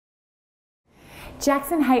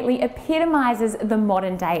Jackson Hately epitomises the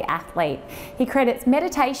modern day athlete. He credits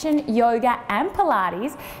meditation, yoga and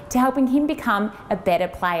Pilates to helping him become a better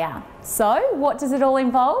player. So what does it all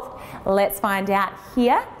involve? Let's find out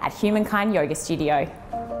here at Human.Kind Yoga Studio.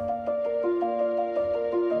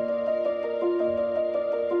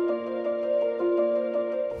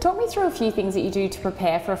 Talk me through a few things that you do to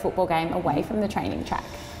prepare for a football game away from the training track.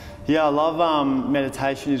 Yeah, I love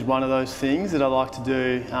meditation is one of those things that I like to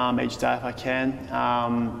do each day if I can,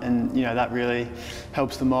 and you know that really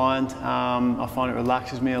helps the mind. I find it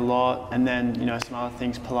relaxes me a lot, and then you know some other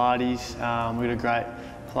things, Pilates. We've got a great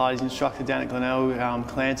Pilates instructor down at Glenelg,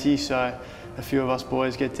 Clancy, so a few of us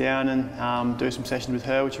boys get down and do some sessions with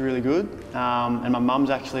her, which are really good. And my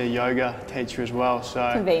mum's actually a yoga teacher as well,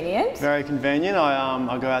 so convenient. Very convenient.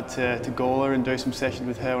 I go out to Gawler and do some sessions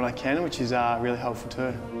with her when I can, which is really helpful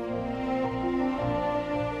too.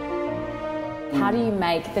 How do you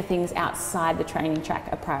make the things outside the training track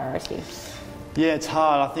a priority? Yeah, it's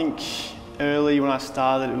hard. I think early when I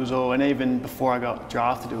started it was all, and even before I got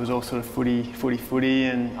drafted, it was all sort of footy,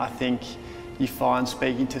 and I think you find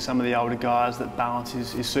speaking to some of the older guys that balance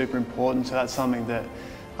is super important, so that's something that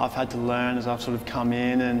I've had to learn as I've sort of come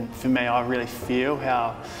in, and for me I really feel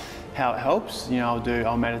how it helps. You know,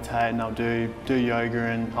 I'll meditate and I'll do yoga,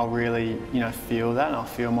 and I'll really, you know, feel that, and I'll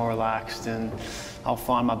feel more relaxed, and I'll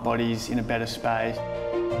find my body's in a better space.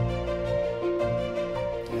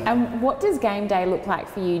 Yeah. And what does game day look like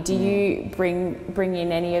for you? Do you bring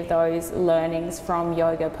in any of those learnings from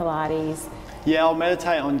yoga, Pilates? Yeah, I'll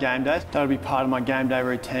meditate on game day. That'll be part of my game day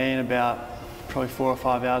routine. About probably 4 or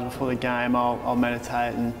 5 hours before the game, I'll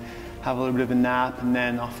meditate and have a little bit of a nap, and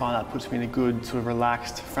then I find that puts me in a good sort of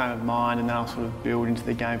relaxed frame of mind, and then I'll sort of build into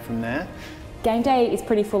the game from there. Game day is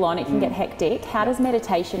pretty full on, it can get hectic. How does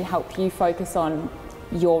meditation help you focus on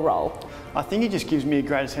your role? I think it just gives me a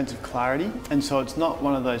greater sense of clarity, and so it's not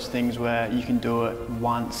one of those things where you can do it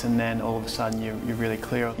once and then all of a sudden you're really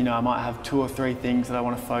clear. You know, I might have 2 or 3 things that I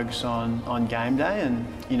want to focus on game day, and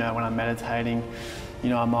you know, when I'm meditating, you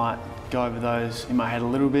know, I might go over those in my head a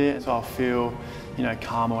little bit, so I'll feel, you know,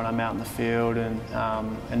 calmer when I'm out in the field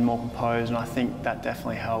and more composed, and I think that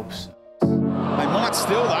definitely helps. They might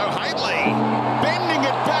still though, Hately bending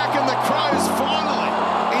it back, and the Crows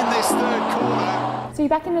finally in this third quarter. So you're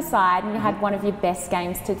back in the side and you had one of your best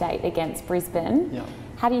games to date against Brisbane. Yeah.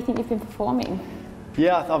 How do you think you've been performing?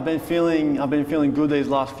 Yeah, I've been feeling good these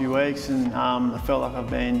last few weeks, and I felt like I've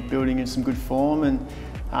been building in some good form, and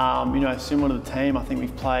you know, similar to the team, I think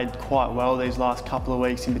we've played quite well these last couple of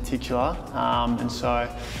weeks in particular, and so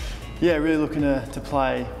yeah, really looking to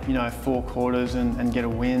play, you know, 4 quarters and get a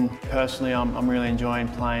win. Personally, I'm really enjoying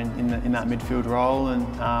playing in that midfield role, and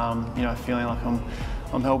you know, feeling like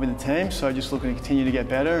I'm helping the team. So just looking to continue to get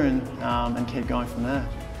better and keep going from there.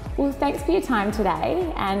 Well, thanks for your time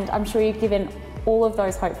today, and I'm sure you've given all of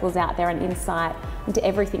those hopefuls out there an insight into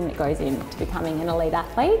everything that goes into becoming an elite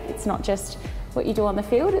athlete. It's not just what you do on the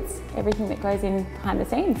field, it's everything that goes in behind the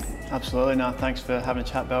scenes. Absolutely. No, thanks for having a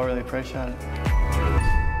chat, Belle. Really appreciate it.